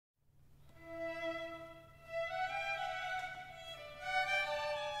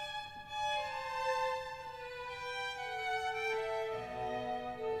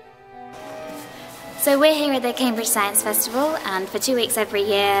So we're here at the Cambridge Science Festival, and for 2 weeks every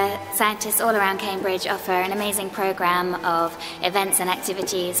year, scientists all around Cambridge offer an amazing programme of events and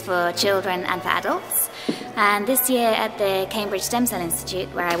activities for children and for adults. And this year at the Cambridge Stem Cell Institute,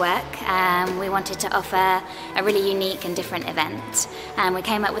 where I work, we wanted to offer a really unique and different event. And we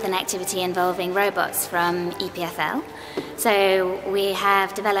came up with an activity involving robots from EPFL. So we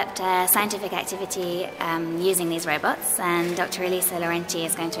have developed a scientific activity using these robots, and Dr. Elisa Laurenti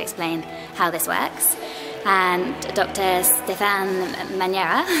is going to explain how this works. And Dr. Stéphane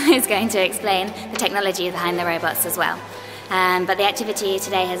Maniera is going to explain the technology behind the robots as well. But the activity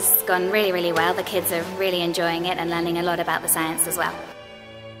today has gone really, really well. The kids are really enjoying it and learning a lot about the science as well.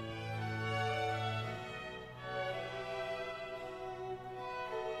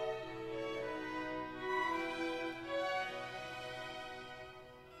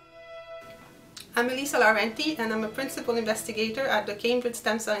 I'm Elisa Laurenti, and I'm a principal investigator at the Cambridge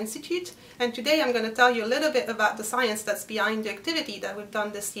Stem Cell Institute, and today I'm going to tell you a little bit about the science that's behind the activity that we've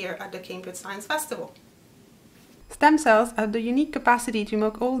done this year at the Cambridge Science Festival. Stem cells have the unique capacity to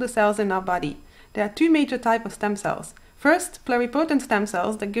make all the cells in our body. There are two major types of stem cells. First, pluripotent stem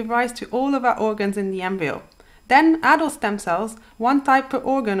cells that give rise to all of our organs in the embryo. Then, adult stem cells, one type per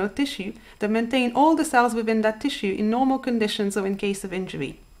organ or tissue, that maintain all the cells within that tissue in normal conditions or in case of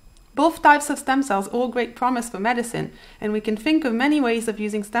injury. Both types of stem cells hold great promise for medicine, and we can think of many ways of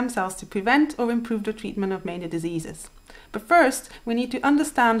using stem cells to prevent or improve the treatment of many diseases. But first, we need to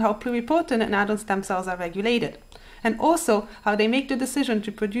understand how pluripotent and adult stem cells are regulated, and also how they make the decision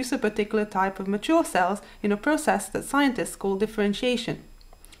to produce a particular type of mature cells in a process that scientists call differentiation.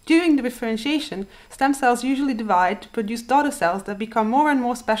 During the differentiation, stem cells usually divide to produce daughter cells that become more and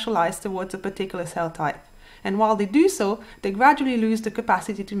more specialized towards a particular cell type. And while they do so, they gradually lose the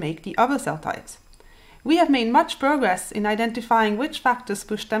capacity to make the other cell types. We have made much progress in identifying which factors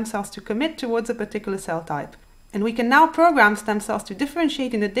push stem cells to commit towards a particular cell type. And we can now program stem cells to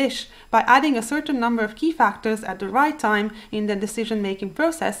differentiate in a dish by adding a certain number of key factors at the right time in the decision-making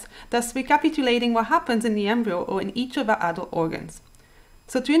process, thus recapitulating what happens in the embryo or in each of our adult organs.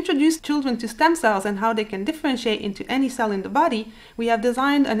 So to introduce children to stem cells and how they can differentiate into any cell in the body, we have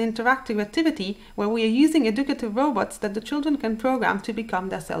designed an interactive activity where we are using educative robots that the children can program to become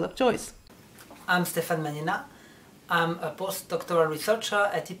their cell of choice. I'm Stéphane Maniera. I'm a postdoctoral researcher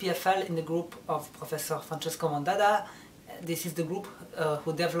at EPFL in the group of Professor Francesco Mondada. This is the group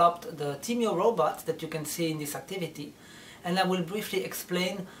who developed the Thymio robot that you can see in this activity. And I will briefly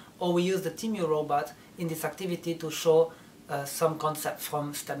explain how we use the Thymio robot in this activity to show some concepts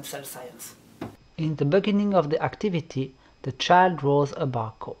from stem cell science. In the beginning of the activity, the child draws a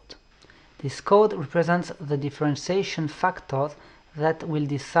barcode. This code represents the differentiation factors that will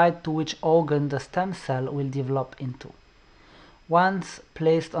decide to which organ the stem cell will develop into. Once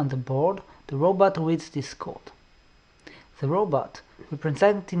placed on the board, the robot reads this code. The robot,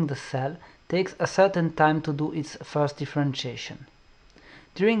 representing the cell, takes a certain time to do its first differentiation.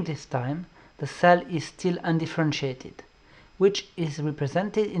 During this time, the cell is still undifferentiated, which is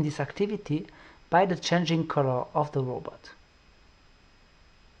represented in this activity by the changing color of the robot.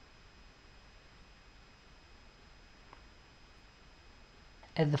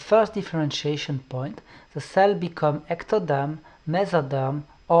 At the first differentiation point, the cell becomes ectoderm, mesoderm,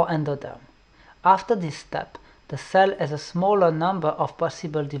 or endoderm. After this step, the cell has a smaller number of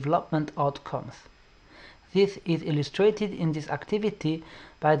possible development outcomes. This is illustrated in this activity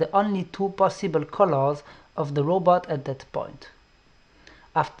by the only two possible colors of the robot at that point.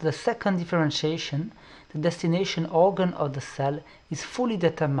 After the second differentiation, the destination organ of the cell is fully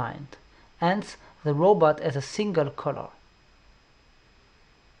determined, hence the robot has a single color.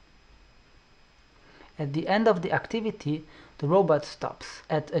 At the end of the activity, the robot stops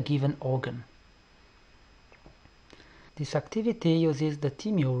at a given organ. This activity uses the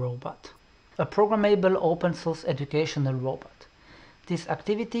Thymio robot, a programmable open-source educational robot. This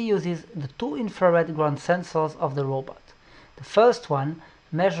activity uses the two infrared ground sensors of the robot. The first one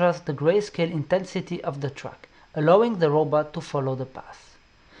measures the grayscale intensity of the track, allowing the robot to follow the path.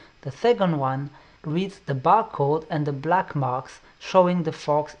 The second one reads the barcode and the black marks showing the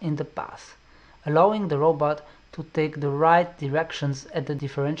forks in the path, allowing the robot to take the right directions at the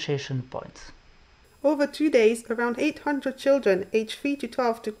differentiation points. Over 2 days, around 800 children aged 3 to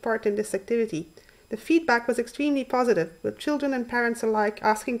 12 took part in this activity. The feedback was extremely positive, with children and parents alike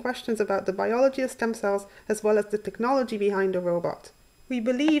asking questions about the biology of stem cells as well as the technology behind the robot. We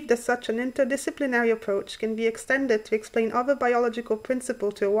believe that such an interdisciplinary approach can be extended to explain other biological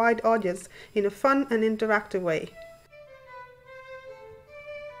principles to a wide audience in a fun and interactive way.